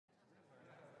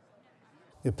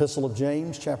The Epistle of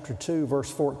James, chapter 2,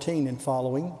 verse 14 and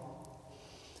following.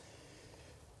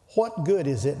 What good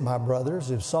is it, my brothers,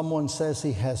 if someone says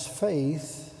he has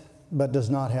faith but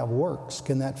does not have works?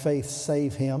 Can that faith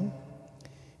save him?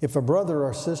 If a brother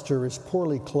or sister is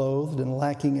poorly clothed and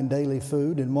lacking in daily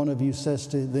food, and one of you says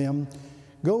to them,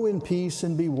 "Go in peace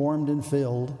and be warmed and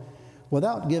filled,"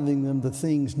 without giving them the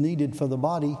things needed for the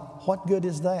body, what good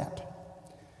is that?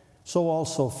 So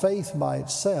also faith by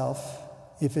itself,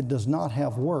 if it does not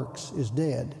have works, is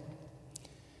dead.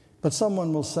 But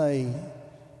someone will say,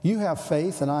 "You have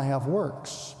faith and I have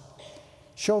works.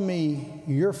 Show me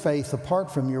your faith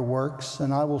apart from your works,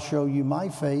 and I will show you my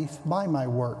faith by my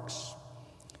works.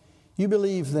 You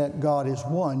believe that God is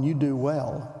one, you do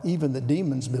well. Even the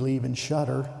demons believe and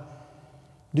shudder.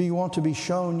 Do you want to be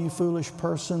shown, you foolish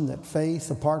person, that faith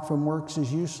apart from works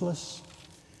is useless?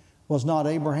 Was not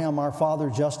Abraham our father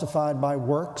justified by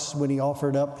works when he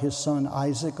offered up his son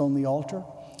Isaac on the altar?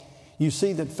 You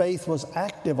see that faith was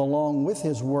active along with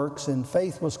his works, and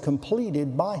faith was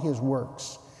completed by his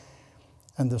works.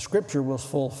 And the scripture was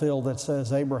fulfilled that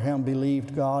says, Abraham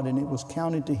believed God, and it was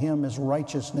counted to him as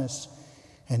righteousness,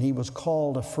 and he was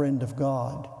called a friend of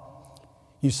God.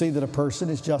 You see that a person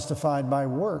is justified by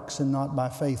works and not by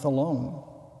faith alone.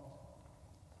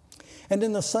 And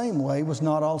in the same way was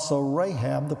not also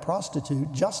Rahab the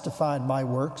prostitute justified by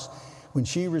works when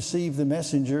she received the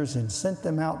messengers and sent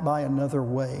them out by another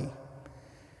way?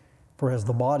 For as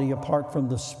the body apart from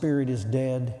the spirit is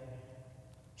dead,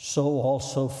 so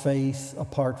also faith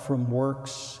apart from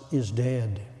works is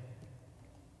dead.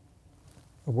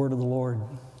 The word of the Lord.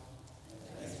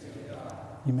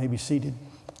 You may be seated.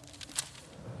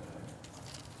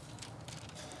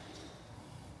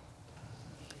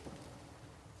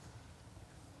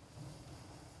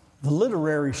 The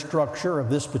literary structure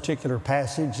of this particular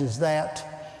passage is that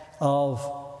of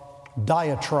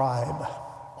diatribe,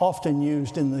 often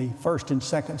used in the 1st and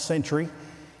 2nd century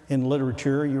in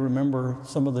literature. You remember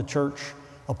some of the church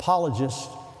apologists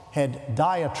had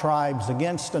diatribes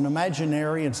against an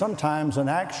imaginary and sometimes an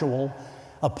actual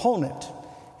opponent.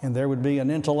 And there would be an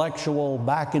intellectual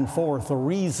back and forth, a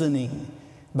reasoning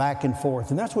back and forth.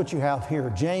 And that's what you have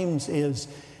here. James is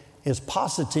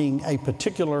positing a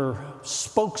particular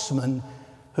spokesman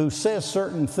who says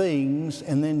certain things,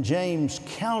 and then James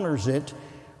counters it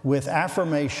with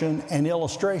affirmation and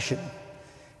illustration.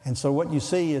 And so what you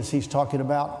see is he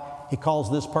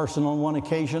calls this person on one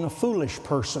occasion a foolish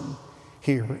person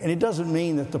here. And it doesn't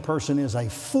mean that the person is a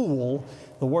fool.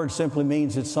 The word simply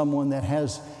means it's someone that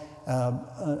has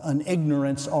an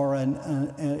ignorance or a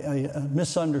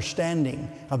misunderstanding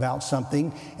about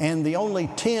something. And the only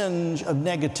tinge of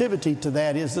negativity to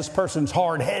that is this person's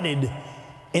hard-headed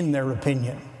in their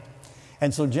opinion.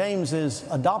 And so James is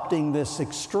adopting this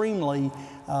extremely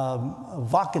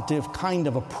vocative kind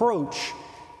of approach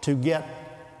to get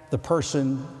the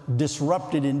person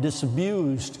disrupted and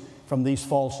disabused from these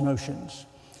false notions.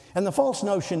 And the false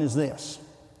notion is this.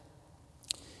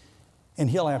 And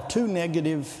he'll have two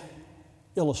negative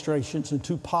illustrations and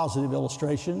two positive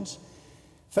illustrations.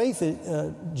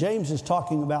 James is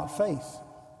talking about faith.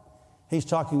 He's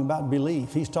talking about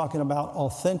belief. He's talking about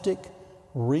authentic,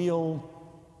 real,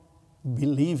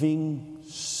 believing,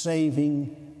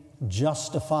 saving,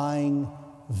 justifying,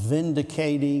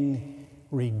 vindicating,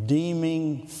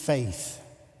 redeeming faith.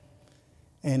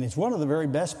 And it's one of the very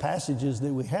best passages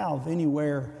that we have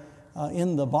anywhere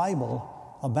in the Bible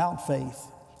about faith.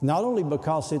 Not only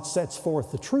because it sets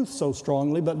forth the truth so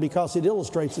strongly, but because it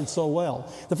illustrates it so well.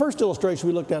 The first illustration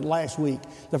we looked at last week,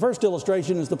 the first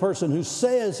illustration is the person who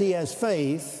says he has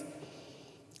faith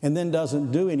and then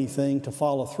doesn't do anything to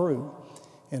follow through.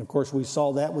 And of course, we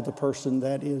saw that with the person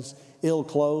that is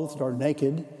ill-clothed or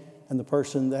naked and the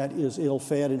person that is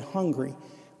ill-fed and hungry.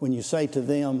 When you say to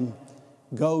them,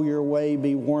 "Go your way,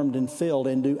 be warmed and filled,"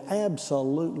 and do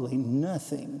absolutely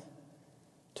nothing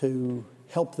to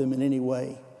help them in any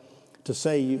way. To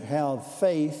say you have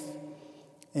faith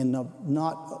and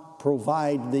not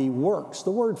provide the works.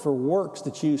 The word for works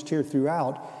that's used here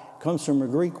throughout comes from a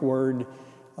Greek word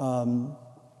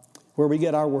where we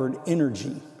get our word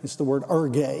energy. It's the word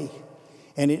erge.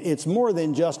 And it's more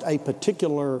than just a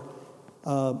particular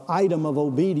item of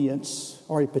obedience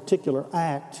or a particular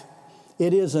act.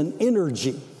 It is an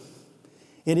energy.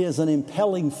 It is an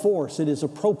impelling force. It is a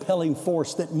propelling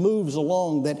force that moves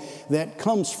along, that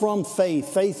comes from faith.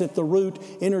 Faith at the root,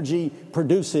 energy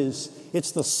produces. It's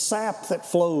the sap that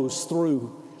flows through.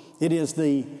 It is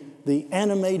the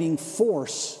animating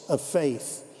force of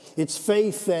faith. It's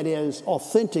faith that is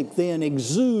authentic, then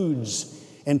exudes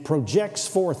and projects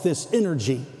forth this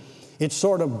energy. It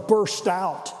sort of bursts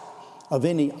out of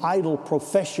any idle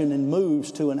profession and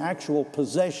moves to an actual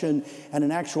possession and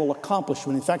an actual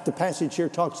accomplishment. In fact, the passage here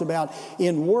talks about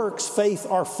in works, faith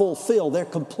are fulfilled. They're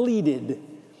completed.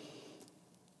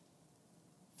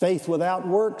 Faith without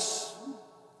works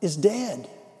is dead.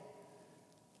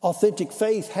 Authentic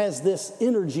faith has this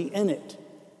energy in it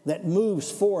that moves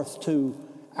forth to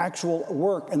actual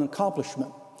work and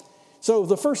accomplishment. So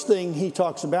the first thing he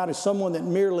talks about is someone that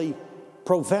merely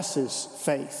professes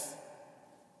faith.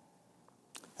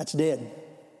 That's dead.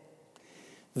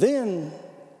 Then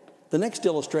the next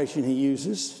illustration he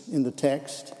uses in the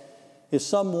text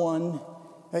is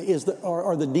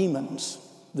the demons.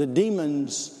 The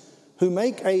demons who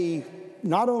make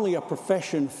not only a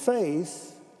profession of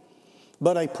faith,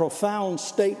 but a profound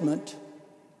statement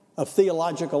of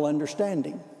theological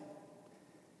understanding.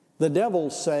 The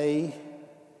devils say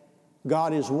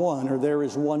God is one, or there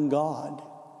is one God.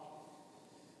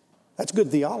 That's good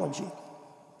theology.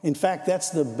 In fact,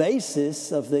 that's the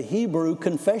basis of the Hebrew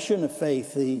confession of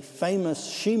faith, the famous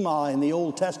Shema in the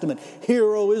Old Testament.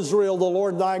 Hear, O Israel, the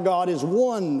Lord thy God is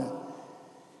one.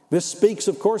 This speaks,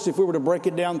 of course, if we were to break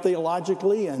it down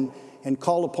theologically and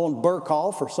call upon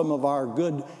Berkhoff or some of our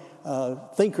good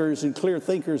thinkers and clear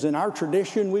thinkers in our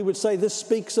tradition, we would say this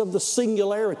speaks of the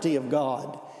singularity of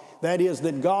God. That is,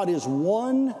 that God is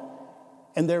one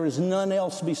and there is none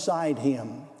else beside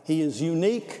him. He is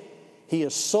unique. He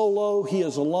is solo, he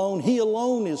is alone. He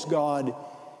alone is God,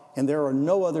 and there are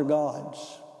no other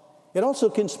gods. It also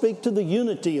can speak to the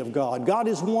unity of God. God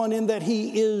is one in that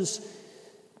he is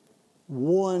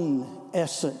one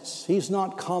essence. He's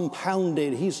not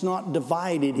compounded. He's not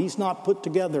divided. He's not put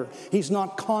together. He's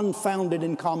not confounded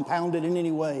and compounded in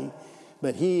any way.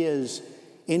 But he is,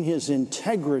 in his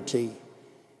integrity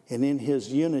and in his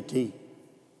unity,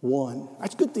 one.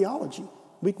 That's good theology.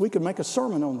 We could make a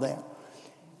sermon on that.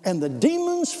 And the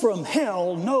demons from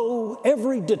hell know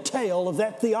every detail of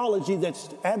that theology that's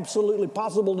absolutely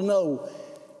possible to know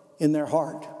in their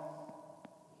heart.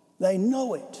 They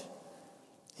know it.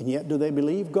 And yet, do they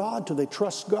believe God? Do they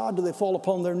trust God? Do they fall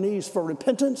upon their knees for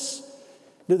repentance?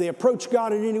 Do they approach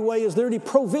God in any way? Is there any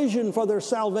provision for their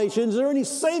salvation? Is there any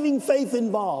saving faith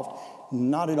involved?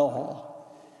 Not at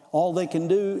all. All they can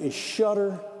do is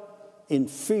shudder in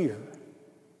fear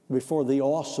before the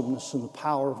awesomeness and the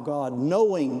power of God,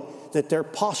 knowing that their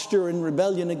posture in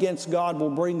rebellion against God will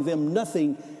bring them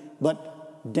nothing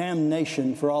but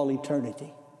damnation for all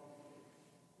eternity.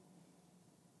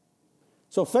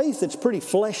 So faith that's pretty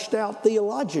fleshed out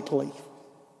theologically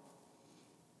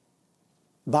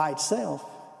by itself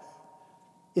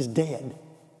is dead.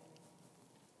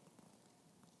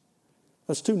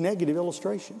 That's two negative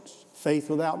illustrations. Faith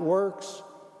without works,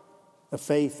 a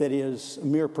faith that is a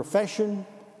mere profession,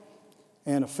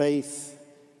 and a faith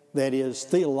that is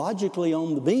theologically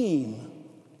on the beam,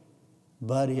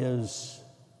 but is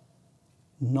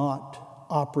not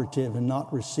operative and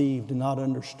not received and not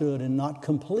understood and not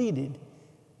completed,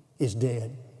 is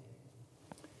dead.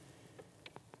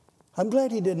 I'm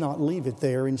glad he did not leave it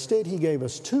there. Instead, he gave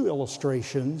us two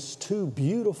illustrations, two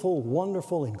beautiful,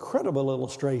 wonderful, incredible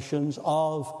illustrations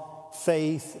of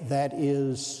faith that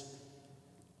is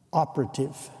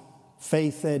operative.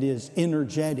 Faith that is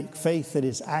energetic, faith that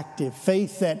is active,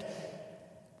 faith that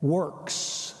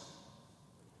works,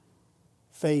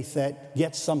 faith that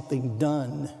gets something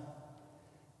done,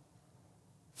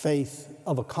 faith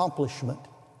of accomplishment,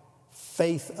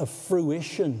 faith of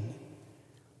fruition,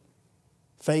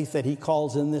 faith that he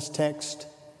calls in this text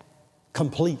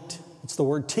complete. It's the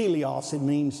word teleos. It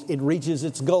means it reaches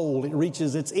its goal, it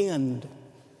reaches its end.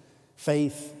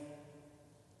 Faith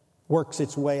works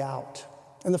its way out.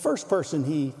 And the first person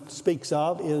he speaks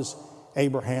of is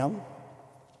Abraham.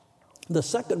 The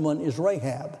second one is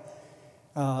Rahab.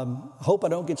 Hope I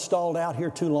don't get stalled out here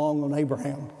too long on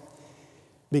Abraham,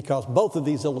 because both of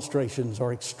these illustrations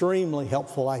are extremely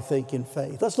helpful, I think, in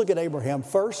faith. Let's look at Abraham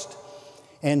first.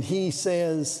 And he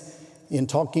says, in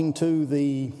talking to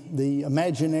the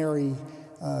imaginary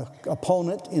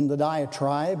opponent in the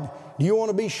diatribe, do you want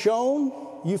to be shown,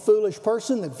 you foolish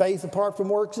person, that faith apart from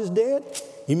works is dead?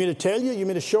 You mean to tell you? You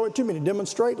mean to show it to me, to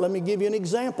demonstrate? Let me give you an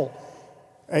example.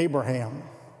 Abraham.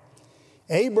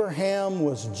 Abraham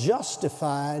was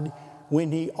justified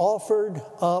when he offered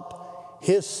up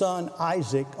his son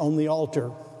Isaac on the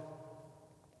altar.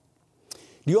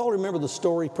 Do you all remember the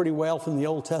story pretty well from the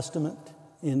Old Testament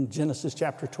in Genesis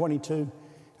chapter 22?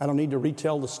 I don't need to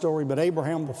retell the story, but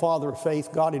Abraham, the father of faith,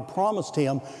 God had promised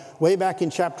him way back in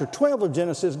chapter 12 of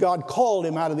Genesis, God called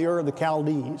him out of the Ur of the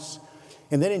Chaldees.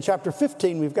 And then in chapter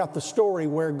 15, we've got the story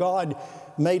where God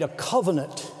made a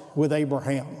covenant with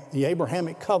Abraham, the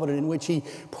Abrahamic covenant in which he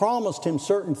promised him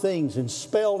certain things and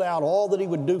spelled out all that he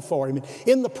would do for him.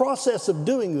 In the process of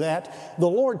doing that, the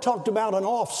Lord talked about an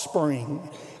offspring.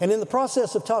 And in the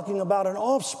process of talking about an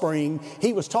offspring,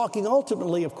 he was talking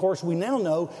ultimately, of course, we now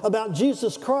know, about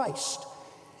Jesus Christ.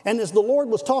 And as the Lord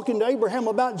was talking to Abraham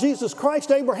about Jesus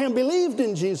Christ, Abraham believed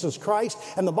in Jesus Christ,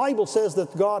 and the Bible says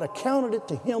that God accounted it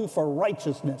to him for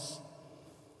righteousness.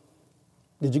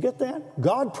 Did you get that?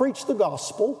 God preached the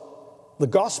gospel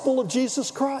of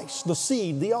Jesus Christ, the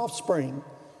seed, the offspring.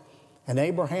 And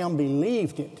Abraham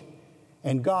believed it,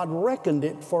 and God reckoned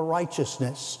it for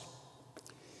righteousness.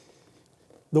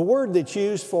 The word that's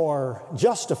used for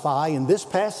justify in this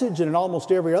passage and in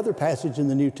almost every other passage in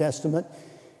the New Testament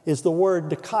is the word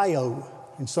dikaio,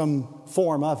 in some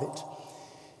form of it.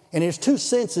 And there's two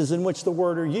senses in which the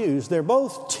word are used. They're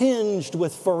both tinged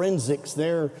with forensics.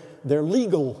 They're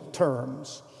legal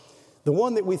terms. The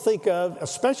one that we think of,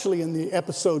 especially in the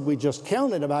episode we just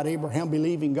counted about Abraham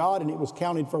believing God and it was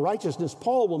counted for righteousness,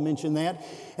 Paul will mention that.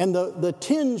 And the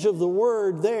tinge of the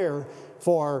word there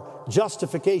for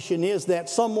justification is that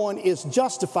someone is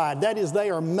justified. That is, they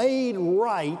are made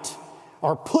right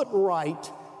or put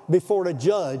right before a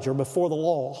judge or before the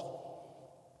law.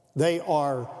 They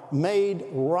are made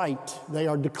right. They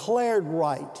are declared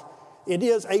right. It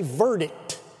is a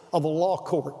verdict of a law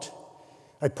court.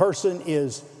 A person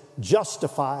is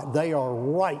justified. They are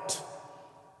right.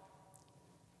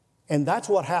 And that's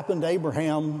what happened to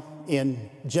Abraham in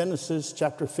Genesis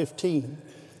chapter 15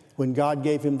 when God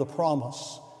gave him the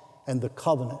promise and the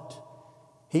covenant.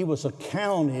 He was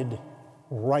accounted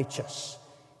righteous.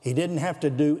 He didn't have to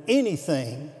do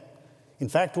anything. In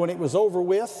fact, when it was over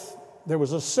with, there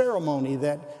was a ceremony,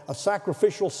 a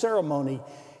sacrificial ceremony,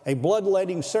 a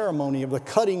bloodletting ceremony of the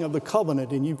cutting of the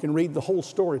covenant. And you can read the whole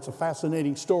story. It's a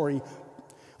fascinating story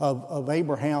of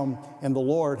Abraham and the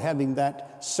Lord having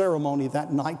that ceremony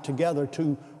that night together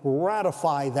to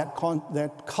ratify that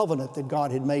covenant that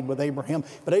God had made with Abraham.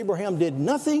 But Abraham did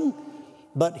nothing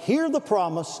but hear the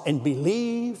promise and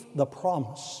believe the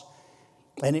promise.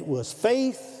 And it was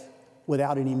faith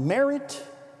without any merit,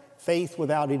 faith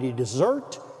without any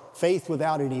desert, faith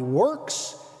without any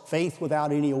works, faith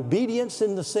without any obedience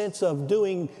in the sense of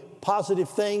doing positive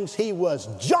things. He was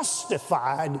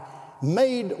justified,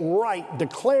 made right,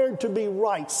 declared to be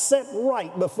right, set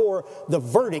right before the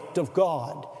verdict of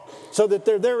God. So that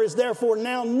there is therefore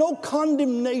now no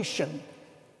condemnation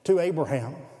to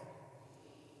Abraham.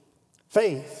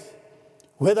 Faith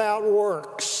without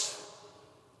works.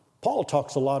 Paul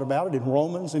talks a lot about it in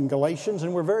Romans and Galatians,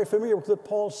 and we're very familiar with what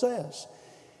Paul says.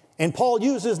 And Paul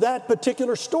uses that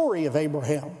particular story of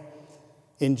Abraham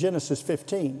in Genesis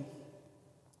 15.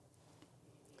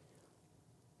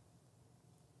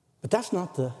 But that's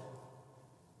not the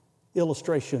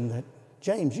illustration that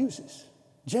James uses.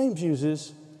 James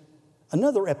uses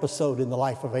another episode in the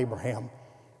life of Abraham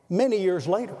many years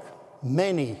later.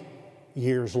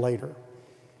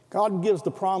 God gives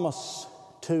the promise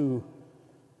to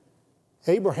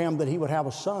Abraham that he would have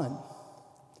a son.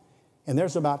 And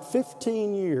there's about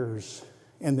 15 years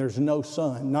and there's no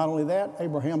son. Not only that,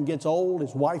 Abraham gets old,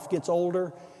 his wife gets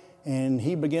older, and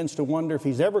he begins to wonder if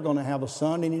he's ever going to have a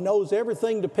son, and he knows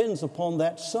everything depends upon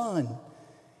that son.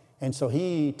 And so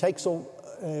he takes a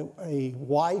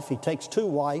wife, he takes two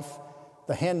wives,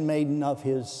 the handmaiden of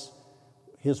his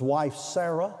wife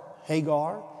Sarah,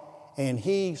 Hagar, and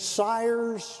he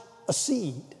sires a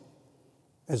seed.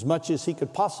 As much as he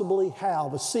could possibly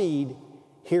have a seed,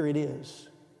 here it is.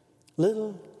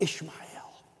 Little Ishmael.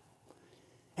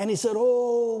 And he said,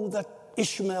 oh, that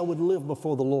Ishmael would live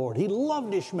before the Lord. He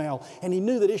loved Ishmael, and he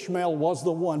knew that Ishmael was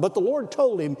the one. But the Lord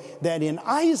told him that in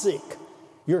Isaac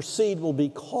your seed will be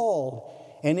called.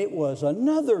 And it was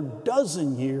another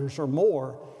dozen years or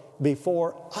more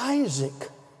before Isaac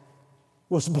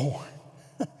was born.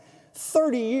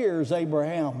 30 years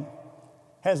Abraham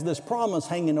has this promise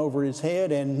hanging over his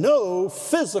head and no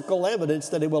physical evidence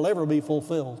that it will ever be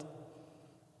fulfilled.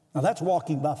 Now that's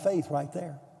walking by faith right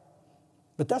there.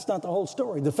 But that's not the whole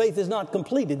story. The faith is not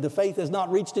completed. The faith has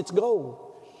not reached its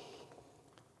goal.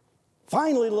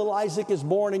 Finally, little Isaac is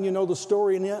born, and you know the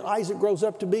story. And Isaac grows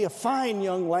up to be a fine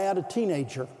young lad, a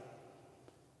teenager.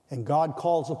 And God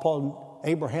calls upon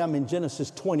Abraham in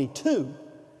Genesis 22,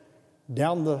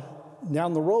 down the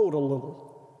road a little.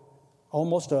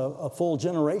 Almost a full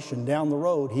generation down the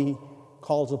road, he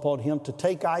calls upon him to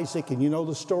take Isaac, and you know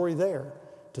the story there,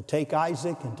 to take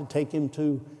Isaac and to take him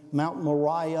to Mount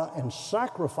Moriah and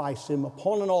sacrifice him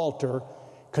upon an altar,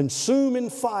 consume in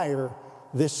fire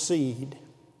this seed.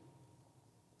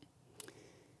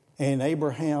 And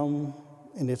Abraham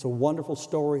and it's a wonderful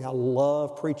story. I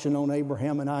love preaching on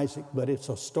Abraham and Isaac, but it's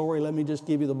a story, let me just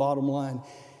give you the bottom line.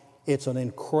 It's an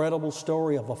incredible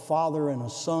story of a father and a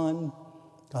son,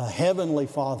 a heavenly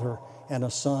father and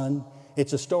a son.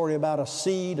 It's a story about a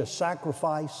seed, a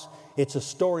sacrifice. It's a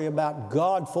story about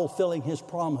God fulfilling His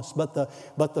promise. But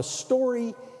the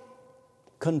story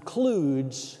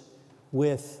concludes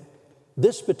with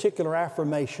this particular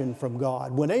affirmation from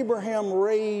God. When Abraham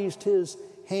raised his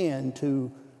hand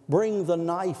to bring the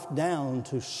knife down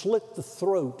to slit the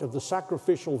throat of the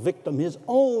sacrificial victim, his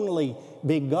only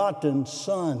begotten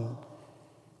son,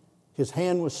 his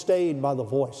hand was stayed by the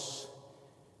voice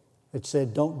that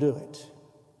said, "Don't do it."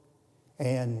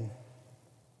 And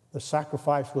the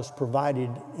sacrifice was provided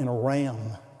in a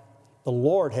ram. The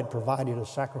Lord had provided a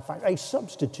sacrifice, a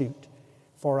substitute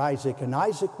for Isaac. And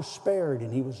Isaac was spared,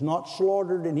 and he was not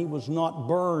slaughtered, and he was not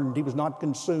burned, he was not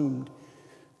consumed,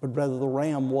 but rather the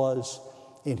ram was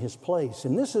in his place.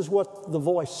 And this is what the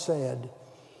voice said: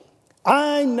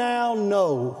 "I now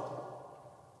know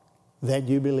that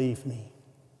you believe me."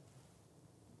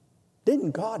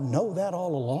 Didn't God know that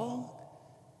all along?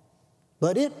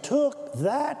 But it took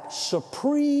that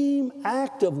supreme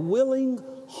act of willing,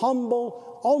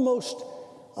 humble, almost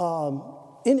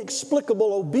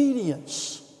inexplicable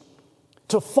obedience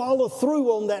to follow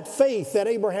through on that faith that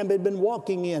Abraham had been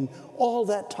walking in all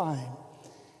that time.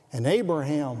 And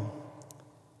Abraham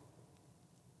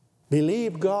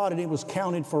believed God, and it was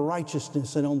counted for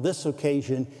righteousness. And on this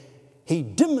occasion, he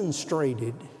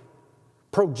demonstrated,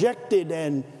 projected,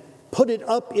 and put it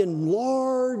up in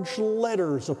large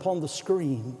letters upon the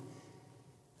screen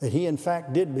that he in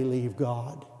fact did believe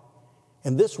God.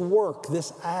 And this work,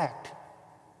 this act,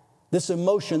 this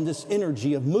emotion, this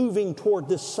energy of moving toward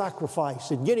this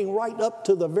sacrifice and getting right up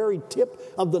to the very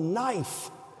tip of the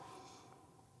knife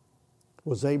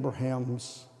was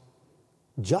Abraham's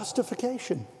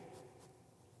justification.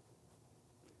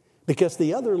 Because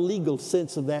the other legal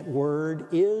sense of that word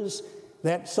is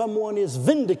that someone is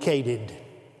vindicated.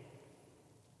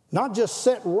 Not just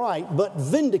set right, but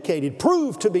vindicated,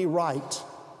 proved to be right.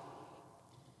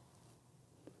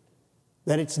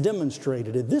 That it's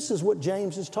demonstrated. And this is what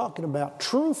James is talking about.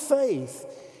 True faith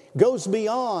goes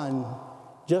beyond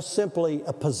just simply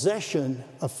a possession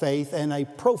of faith and a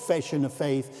profession of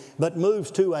faith, but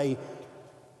moves to a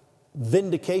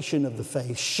vindication of the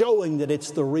faith, showing that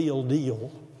it's the real deal,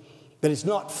 that it's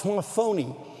not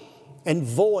phony and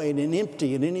void and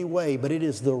empty in any way, but it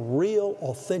is the real,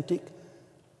 authentic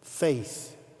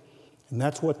faith. And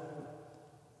that's what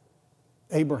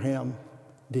Abraham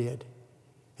did.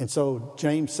 And so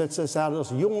James sets this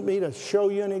out. You want me to show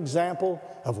you an example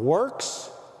of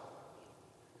works?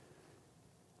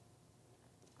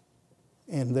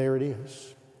 And there it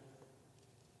is.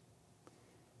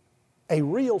 A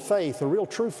real faith, a real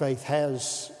true faith,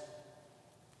 has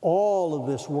all of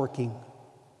this working.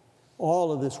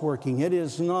 All of this working. It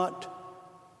is not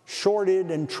shorted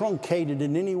and truncated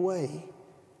in any way,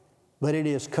 but it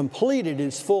is completed,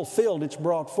 it's fulfilled, it's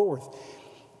brought forth.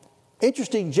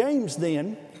 Interesting, James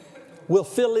then will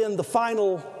fill in the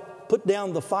final, put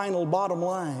down the final bottom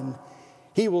line.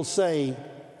 He will say,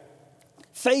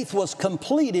 faith was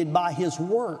completed by his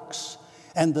works,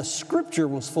 and the scripture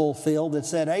was fulfilled that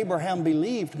said, Abraham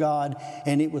believed God,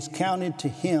 and it was counted to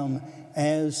him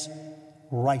as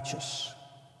righteous.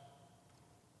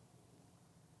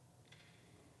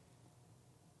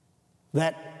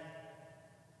 That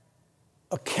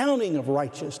accounting of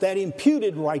righteousness, that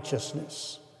imputed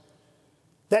righteousness,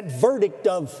 that verdict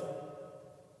of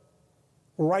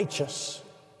righteous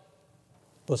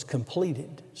was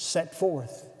completed, set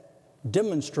forth,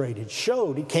 demonstrated,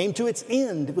 showed. It came to its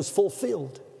end. It was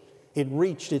fulfilled. It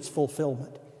reached its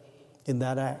fulfillment in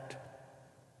that act.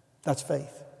 That's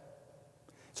faith.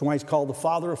 That's why he's called the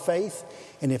father of faith.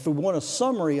 And if we want a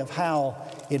summary of how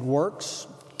it works,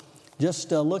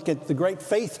 just look at the great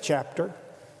faith chapter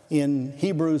in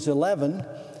Hebrews 11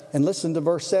 and listen to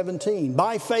verse 17.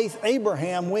 By faith,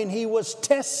 Abraham, when he was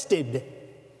tested.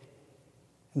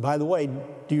 And by the way,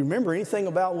 do you remember anything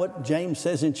about what James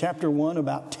says in chapter 1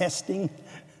 about testing?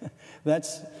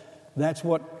 That's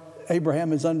what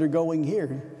Abraham is undergoing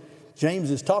here.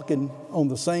 James is talking on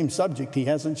the same subject. He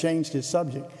hasn't changed his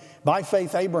subject. By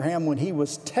faith, Abraham, when he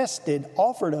was tested,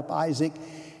 offered up Isaac,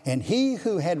 and he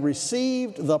who had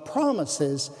received the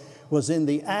promises was in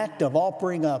the act of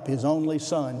offering up his only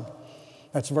son.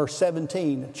 That's verse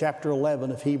 17 of chapter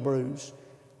 11 of Hebrews.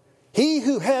 He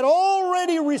who had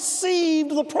already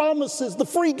received the promises, the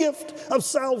free gift of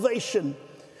salvation,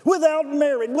 without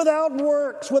merit, without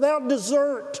works, without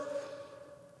desert.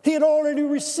 He had already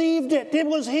received it. It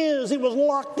was his. It was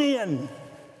locked in.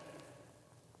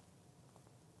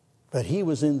 But he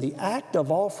was in the act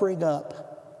of offering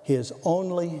up his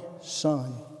only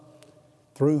son,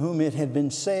 through whom it had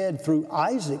been said, through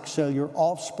Isaac shall your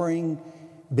offspring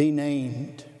be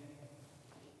named.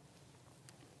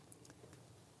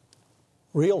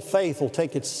 Real faith will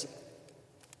take its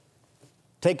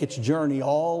journey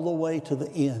all the way to the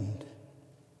end,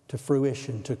 to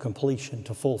fruition, to completion,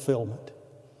 to fulfillment.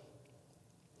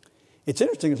 It's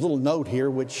interesting, there's a little note here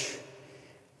which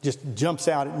just jumps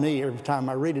out at me every time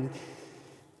I read it.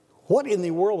 What in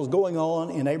the world was going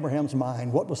on in Abraham's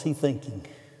mind? What was he thinking?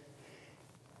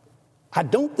 I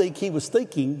don't think he was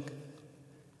thinking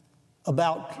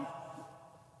about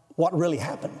what really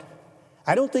happened.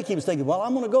 I don't think he was thinking, well,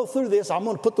 I'm going to go through this. I'm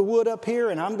going to put the wood up here,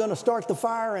 and I'm going to start the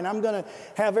fire, and I'm going to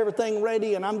have everything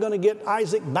ready, and I'm going to get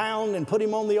Isaac bound and put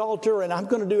him on the altar, and I'm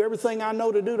going to do everything I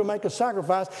know to do to make a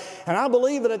sacrifice. And I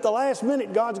believe that at the last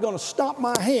minute, God's going to stop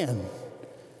my hand.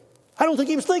 I don't think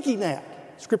he was thinking that.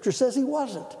 Scripture says he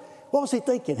wasn't. What was he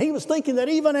thinking? He was thinking that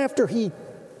even after he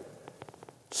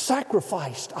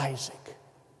sacrificed Isaac,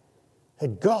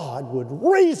 that God would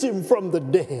raise him from the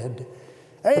dead.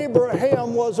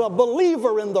 Abraham was a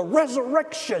believer in the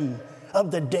resurrection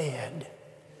of the dead.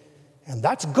 And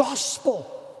that's gospel.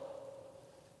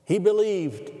 He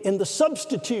believed in the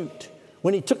substitute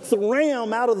when he took the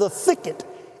ram out of the thicket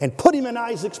and put him in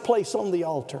Isaac's place on the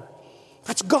altar.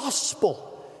 That's gospel.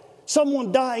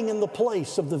 Someone dying in the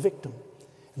place of the victim.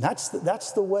 And that's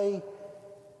the way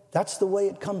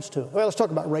it comes to it. Well, let's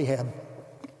talk about Rahab.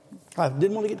 I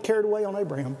didn't want to get carried away on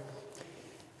Abraham.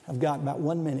 I've got about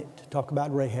 1 minute to talk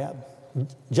about Rahab.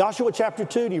 Joshua chapter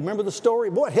 2, do you remember the story?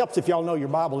 Boy, it helps if y'all know your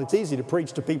Bible. It's easy to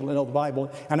preach to people that know the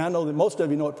Bible. And I know that most of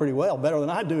you know it pretty well, better than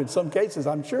I do in some cases,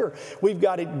 I'm sure. We've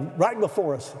got it right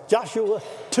before us. Joshua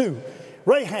 2,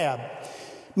 Rahab.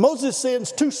 Moses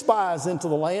sends 2 spies into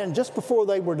the land just before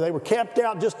they were camped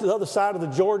out just to the other side of the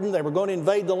Jordan. They were going to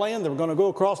invade the land. They were going to go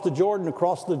across the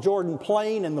Jordan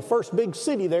plain, and the first big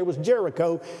city there was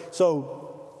Jericho.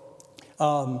 So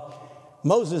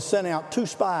Moses sent out 2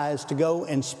 spies to go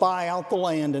and spy out the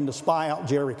land and to spy out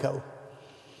Jericho.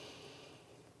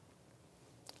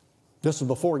 This was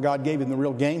before God gave him the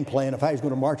real game plan of how he was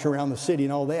going to march around the city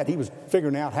and all that. He was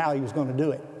figuring out how he was going to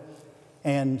do it.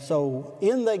 And so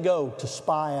in they go to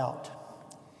spy out.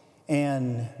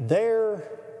 And there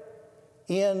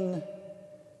in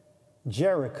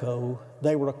Jericho,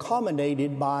 they were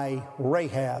accommodated by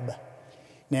Rahab.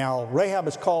 Now, Rahab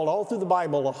is called all through the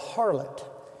Bible a harlot,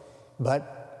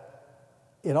 but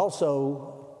it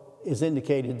also is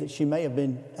indicated that she may have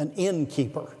been an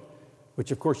innkeeper, which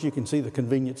of course you can see the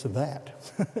convenience of that.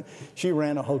 She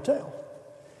ran a hotel.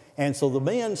 And so the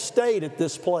men stayed at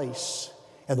this place.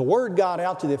 And the word got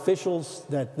out to the officials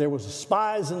that there was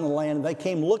spies in the land, and they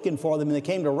came looking for them, and they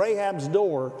came to Rahab's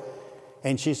door,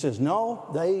 and she says, no,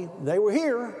 they were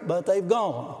here, but they've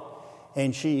gone.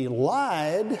 And she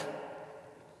lied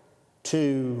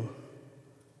to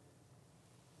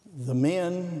the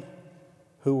men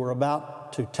who were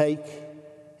about to take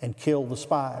and kill the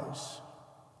spies.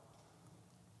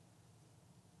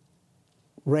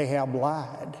 Rahab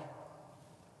lied.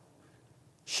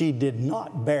 She did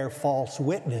not bear false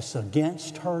witness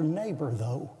against her neighbor,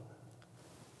 though.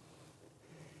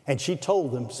 And she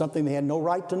told them something they had no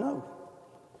right to know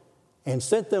and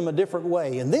sent them a different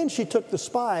way. And then she took the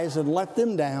spies and let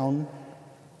them down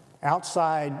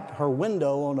outside her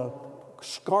window on a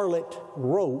scarlet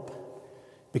rope,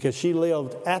 because she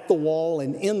lived at the wall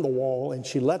and in the wall, and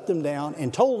she let them down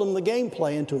and told them the game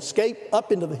plan to escape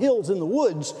up into the hills in the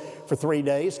woods for 3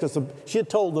 days, because she had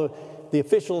told the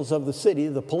officials of the city,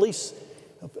 the police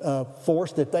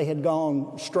force, that they had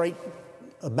gone straight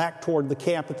back toward the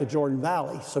camp at the Jordan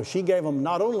Valley. So she gave them,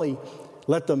 not only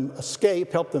let them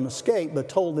escape, help them escape, but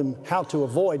told them how to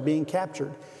avoid being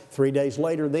captured. 3 days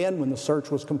later then, when the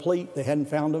search was complete, they hadn't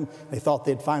found them, they thought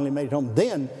they'd finally made it home.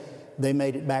 Then they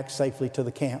made it back safely to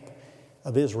the camp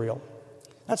of Israel.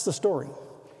 That's the story.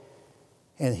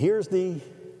 And here's the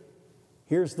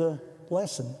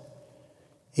lesson.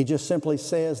 He just simply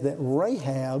says that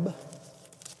Rahab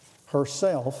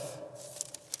herself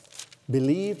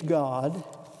believed God,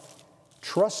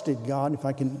 trusted God. If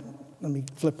I can, let me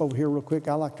flip over here real quick.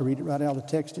 I like to read it right out of the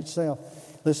text itself.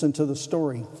 Listen to the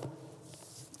story.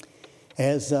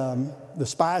 As the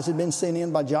spies had been sent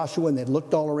in by Joshua and they'd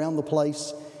looked all around the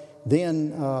place,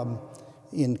 then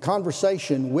in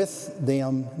conversation with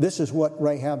them, this is what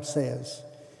Rahab says.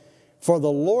 For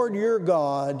the Lord your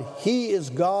God, He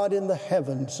is God in the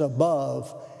heavens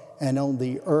above and on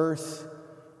the earth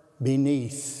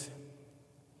beneath.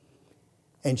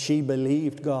 And she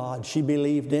believed God. She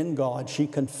believed in God. She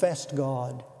confessed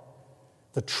God,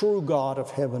 the true God of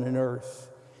heaven and earth.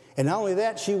 And not only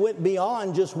that, she went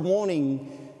beyond just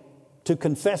wanting to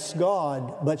confess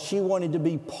God, but she wanted to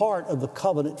be part of the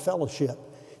covenant fellowship.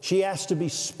 She asked to be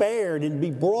spared and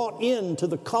be brought into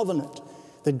the covenant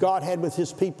that God had with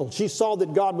His people. She saw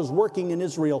that God was working in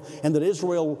Israel and that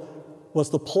Israel was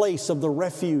the place of the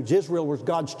refuge. Israel was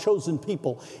God's chosen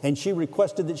people. And she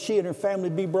requested that she and her family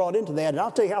be brought into that. And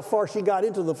I'll tell you how far she got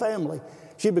into the family.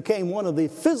 She became one of the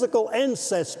physical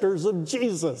ancestors of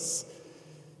Jesus.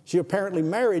 She apparently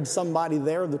married somebody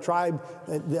there, the tribe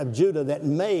of Judah, that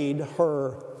made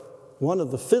her one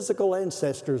of the physical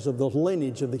ancestors of the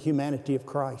lineage of the humanity of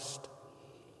Christ.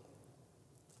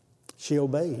 She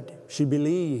obeyed. She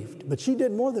believed. But she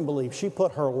did more than believe. She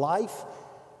put her life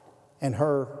and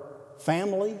her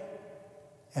family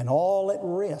and all at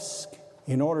risk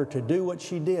in order to do what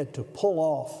she did, to pull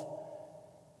off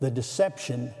the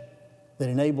deception that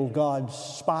enabled God's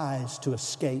spies to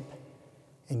escape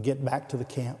and get back to the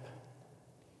camp.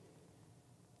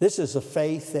 This is a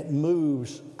faith that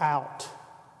moves out.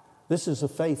 This is a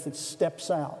faith that steps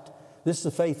out. This is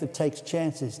a faith that takes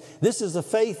chances. This is a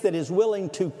faith that is willing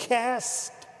to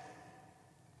cast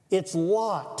its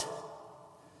lot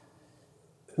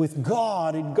with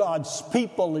God and God's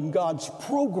people and God's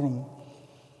program.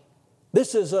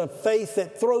 This is a faith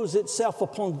that throws itself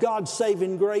upon God's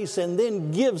saving grace and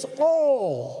then gives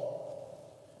all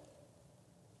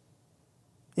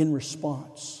in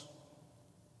response.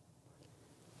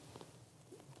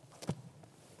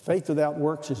 Faith without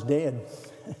works is dead.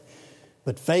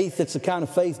 But faith, that's the kind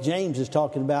of faith James is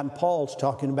talking about and Paul's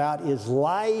talking about, is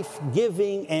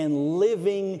life-giving and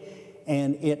living,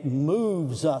 and it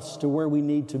moves us to where we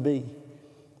need to be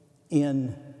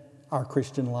in our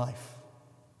Christian life.